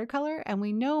cheaper watercolor, and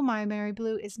we know My Mary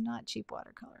Blue is not cheap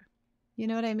watercolor. You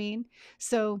know what I mean?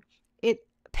 So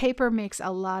paper makes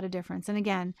a lot of difference. And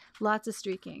again, lots of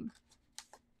streaking.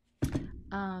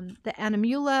 The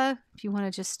Animula, if you want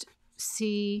to just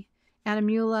see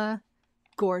Animula,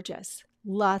 gorgeous.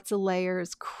 Lots of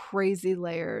layers, crazy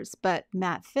layers, but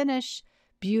matte finish,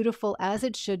 beautiful as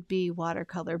it should be.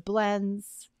 Watercolor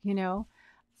blends, you know.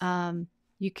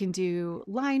 You can do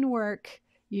line work.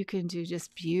 You can do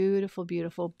just beautiful,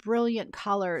 beautiful, brilliant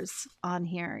colors on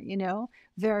here, you know.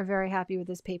 Very, very happy with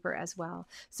this paper as well.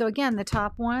 So again, the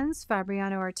top ones,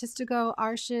 Fabriano Artistico,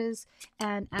 Arches,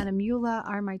 and Animula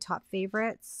are my top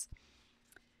favorites.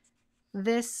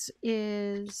 This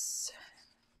is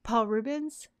Paul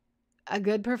Rubens, a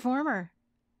good performer.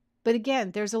 But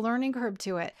again, there's a learning curve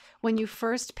to it. When you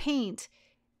first paint,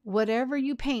 whatever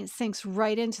you paint sinks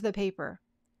right into the paper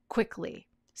quickly.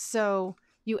 So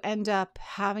you end up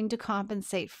having to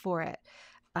compensate for it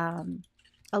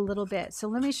a little bit. So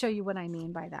let me show you what I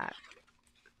mean by that.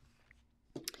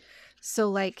 So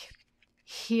like,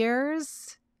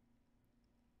 here's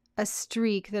a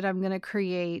streak that I'm going to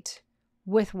create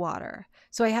with water.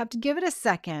 So I have to give it a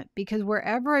second because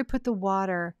wherever I put the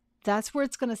water, that's where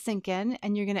it's going to sink in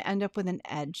and you're going to end up with an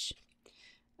edge.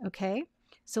 Okay.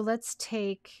 So let's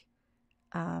take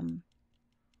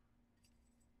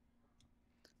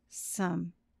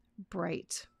some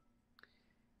bright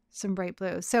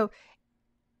blue. So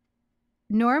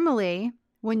normally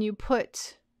when you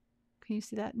put, can you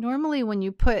see that? Normally when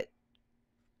you put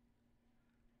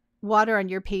water on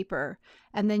your paper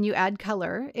and then you add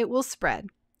color, it will spread.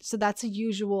 So that's a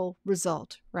usual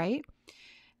result, right?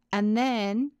 And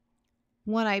then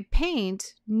when I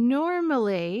paint,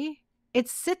 normally it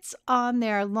sits on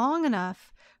there long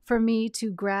enough for me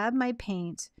to grab my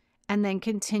paint and then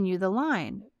continue the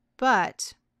line.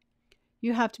 But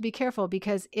you have to be careful,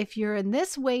 because if you're in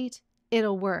this weight,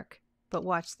 it'll work. But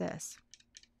watch this.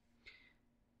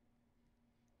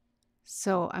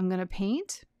 So I'm going to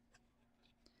paint.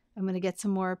 I'm going to get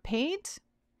some more paint.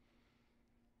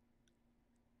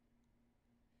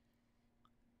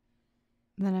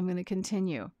 Then I'm going to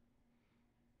continue.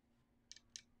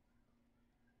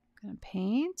 I'm going to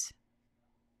paint.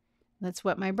 Let's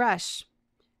wet my brush.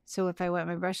 So if I wet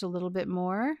my brush a little bit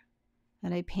more,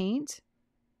 then I paint,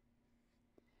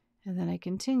 and then I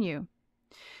continue.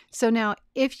 So now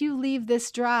if you leave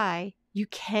this dry, you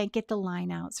can't get the line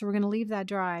out. So we're going to leave that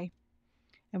dry,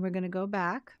 and we're going to go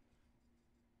back.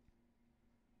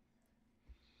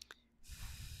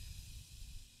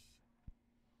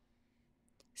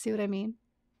 See what I mean?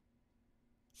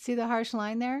 See the harsh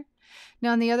line there?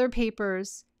 Now on the other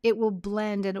papers, it will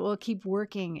blend and it will keep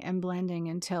working and blending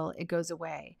until it goes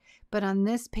away. But on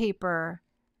this paper,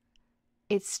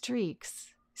 it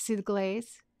streaks. See the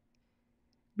glaze?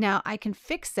 Now I can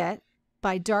fix it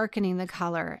by darkening the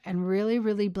color and really,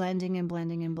 really blending and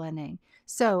blending and blending.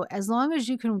 So as long as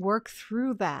you can work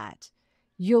through that,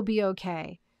 you'll be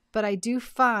okay. But I do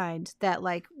find that,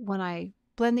 like, when I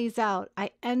blend these out,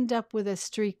 I end up with a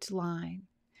streaked line.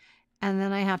 And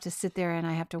then I have to sit there and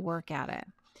I have to work at it.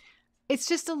 It's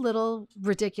just a little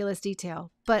ridiculous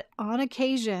detail, but on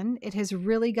occasion, it has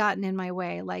really gotten in my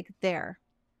way, like there.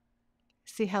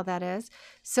 See how that is?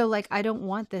 So like, I don't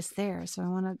want this there. So I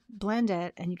want to blend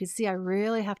it. And you can see I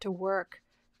really have to work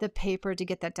the paper to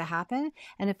get that to happen.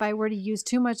 And if I were to use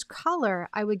too much color,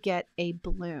 I would get a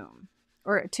bloom.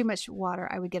 Or too much water,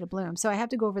 I would get a bloom. So I have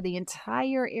to go over the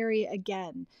entire area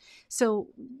again. So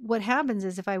what happens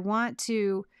is, if I want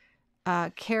to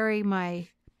carry my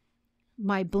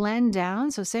blend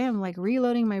down, so say I'm like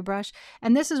reloading my brush,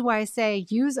 and this is why I say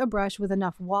use a brush with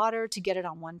enough water to get it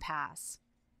on one pass,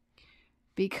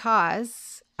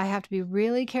 because I have to be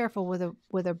really careful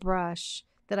with a brush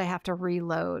that I have to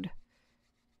reload,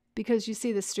 because you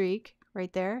see the streak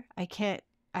right there.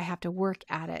 I have to work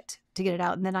at it to get it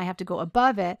out, and then I have to go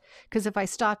above it, because if I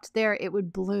stopped there, it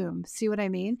would bloom. See what I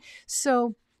mean?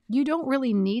 So you don't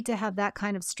really need to have that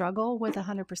kind of struggle with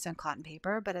 100% cotton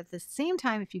paper, but at the same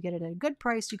time, if you get it at a good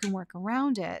price, you can work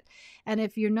around it. And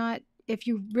if you're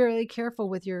really careful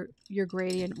with your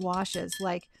gradient washes,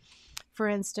 like for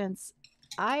instance,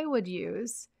 I would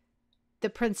use the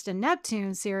Princeton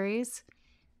Neptune series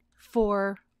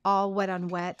for all wet on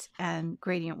wet and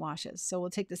gradient washes. So we'll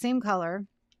take the same color,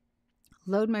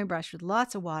 load my brush with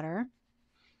lots of water,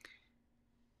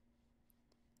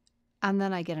 and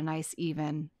then I get a nice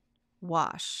even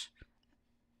wash,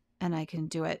 and I can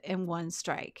do it in one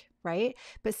strike, right?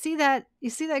 But see that, you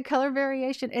see that color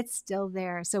variation? It's still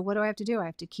there. So what do I have to do? I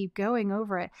have to keep going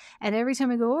over it. And every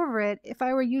time I go over it, if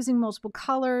I were using multiple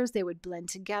colors, they would blend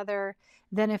together.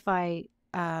 Then if I,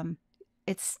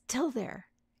 it's still there.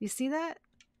 You see that?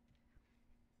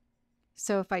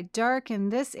 So if I darken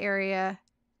this area,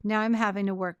 now I'm having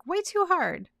to work way too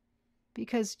hard,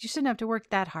 because you shouldn't have to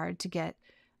work that hard to get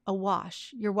a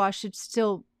wash. Your wash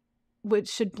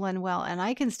should blend well, and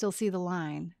I can still see the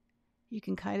line. You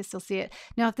can kind of still see it.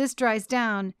 Now, if this dries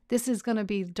down, this is going to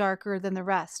be darker than the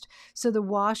rest, so the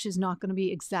wash is not going to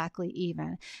be exactly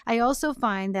even. I also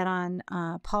find that on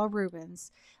Paul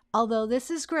Rubens, although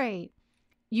this is great,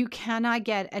 you cannot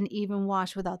get an even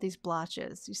wash without these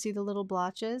blotches. You see the little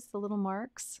blotches, the little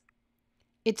marks?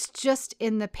 It's just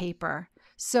in the paper.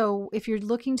 So if you're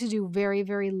looking to do very,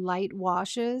 very light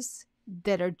washes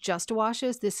that are just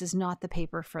washes, this is not the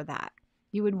paper for that.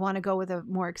 You would want to go with a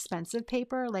more expensive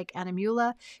paper like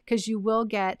Animula, because you will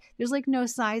get, there's like no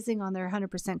sizing on their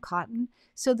 100% cotton.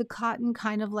 So the cotton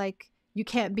kind of like, you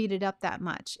can't beat it up that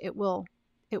much. It will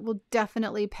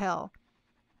definitely pill.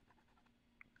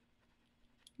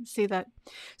 See that?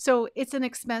 So it's an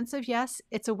expensive, yes,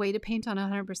 it's a way to paint on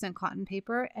 100% cotton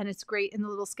paper, and it's great in the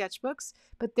little sketchbooks,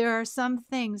 but there are some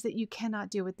things that you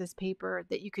cannot do with this paper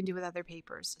that you can do with other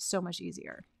papers so much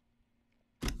easier.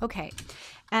 Okay,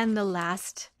 and the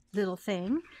last little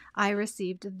thing, I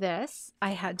received this. I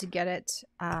had to get it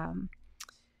on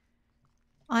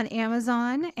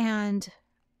Amazon, and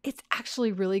it's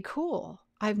actually really cool.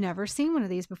 I've never seen one of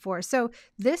these before. So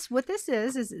what this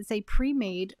is it's a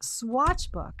pre-made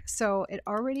swatch book. So it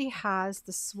already has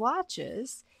the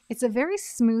swatches. It's a very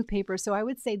smooth paper. So I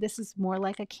would say this is more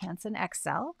like a Canson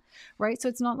XL, right? So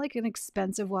it's not like an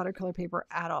expensive watercolor paper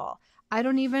at all. I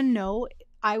don't even know.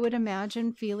 I would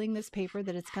imagine feeling this paper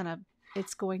that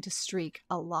it's going to streak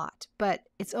a lot, but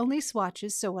it's only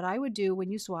swatches. So what I would do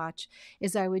when you swatch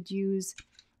is I would use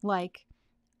like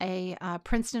a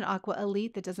Princeton Aqua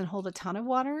Elite that doesn't hold a ton of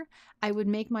water, I would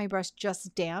make my brush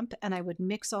just damp and I would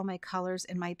mix all my colors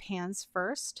in my pans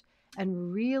first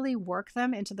and really work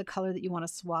them into the color that you want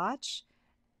to swatch,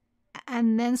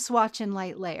 and then swatch in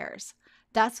light layers.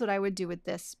 That's what I would do with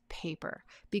this paper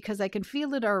because I can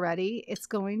feel it already. It's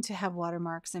going to have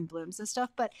watermarks and blooms and stuff,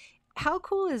 but how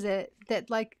cool is it that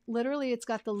like literally it's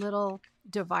got the little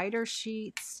divider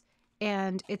sheets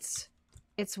and it's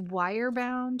wire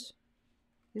bound,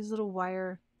 these little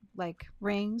wire like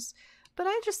rings. But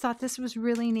I just thought this was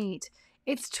really neat.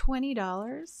 It's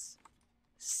 $20.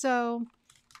 So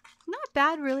not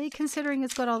bad really considering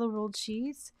it's got all the rolled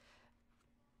sheets.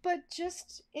 But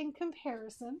just in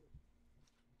comparison,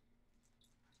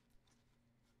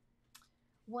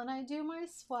 when I do my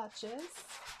swatches,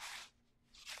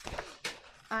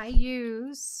 I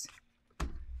use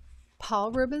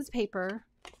Paul Rubens paper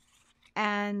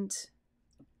and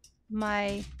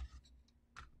my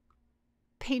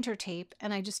painter tape,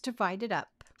 and I just divide it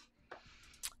up.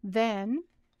 Then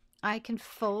I can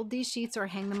fold these sheets or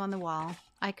hang them on the wall.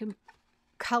 I can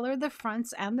color the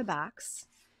fronts and the backs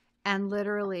and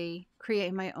literally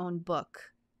create my own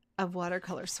book of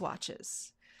watercolor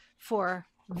swatches for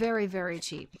very, very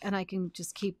cheap. And I can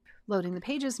just keep loading the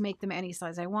pages, make them any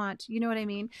size I want. You know what I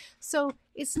mean? So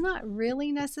it's not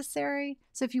really necessary.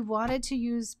 So if you wanted to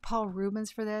use Paul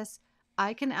Rubens for this,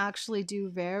 I can actually do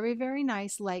very, very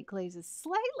nice light glazes,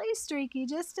 slightly streaky,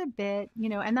 just a bit, you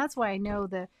know, and that's why I know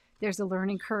there's a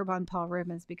learning curve on Paul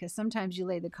Rubens, because sometimes you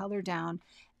lay the color down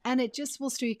and it just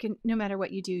will streak, and no matter what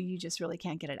you do, you just really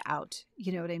can't get it out.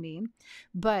 You know what I mean?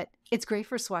 But it's great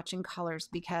for swatching colors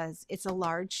because it's a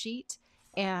large sheet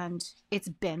and it's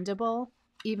bendable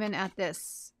even at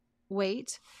this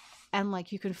weight. And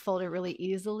like you can fold it really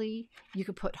easily. You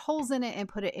could put holes in it and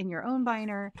put it in your own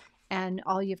binder. And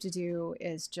all you have to do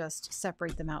is just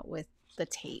separate them out with the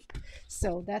tape.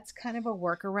 So that's kind of a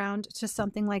workaround to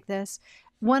something like this.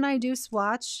 When I do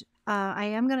swatch, I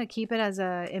am going to keep it as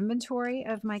an inventory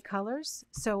of my colors.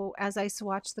 So as I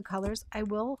swatch the colors, I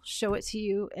will show it to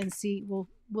you and see,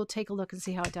 we'll take a look and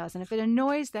see how it does. And if it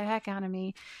annoys the heck out of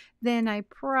me, then I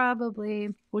probably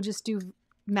will just do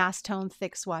mass tone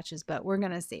thick swatches, but we're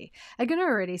going to see. I can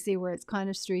already see where it's kind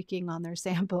of streaking on their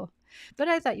sample, but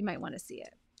I thought you might want to see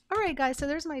it. All right, guys, so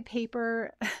there's my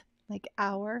paper like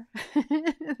hour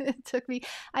it took me.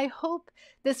 I hope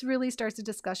this really starts a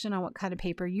discussion on what kind of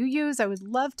paper you use. I would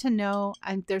love to know.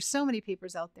 There's so many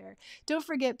papers out there. Don't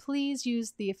forget, please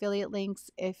use the affiliate links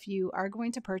if you are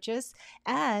going to purchase,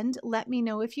 and let me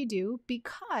know if you do,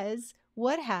 because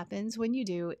what happens when you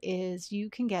do is you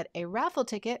can get a raffle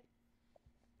ticket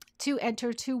to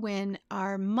enter to win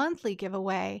our monthly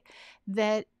giveaway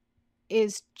that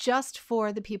is just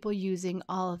for the people using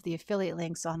all of the affiliate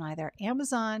links on either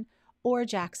Amazon or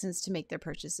Jackson's to make their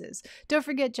purchases. Don't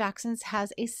forget, Jackson's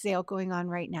has a sale going on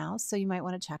right now, so you might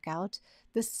want to check out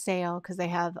the sale because they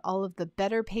have all of the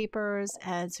better papers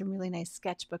and some really nice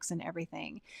sketchbooks and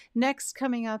everything. Next,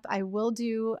 coming up, I will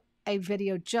do a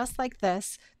video just like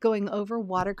this going over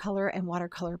watercolor and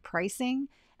watercolor pricing,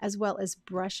 as well as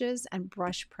brushes and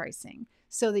brush pricing,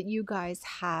 so that you guys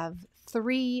have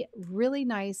 3 really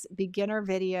nice beginner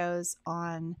videos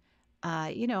on,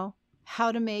 you know,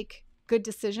 how to make good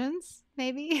decisions,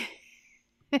 maybe.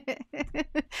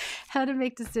 How to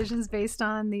make decisions based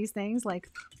on these things, like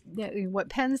what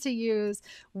pens to use,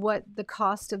 what the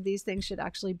cost of these things should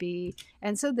actually be,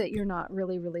 and so that you're not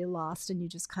really, really lost and you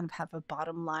just kind of have a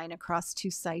bottom line across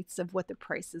 2 sites of what the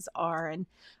prices are and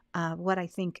what I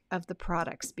think of the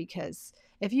products. Because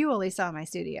if you only saw my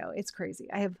studio, it's crazy.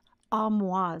 I have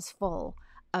armoires full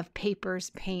of papers,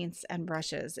 paints, and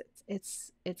brushes.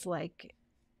 It's like,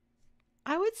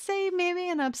 I would say maybe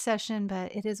an obsession,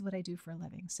 but it is what I do for a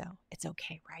living, so it's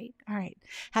okay, right? All right.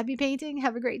 Happy painting.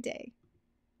 Have a great day.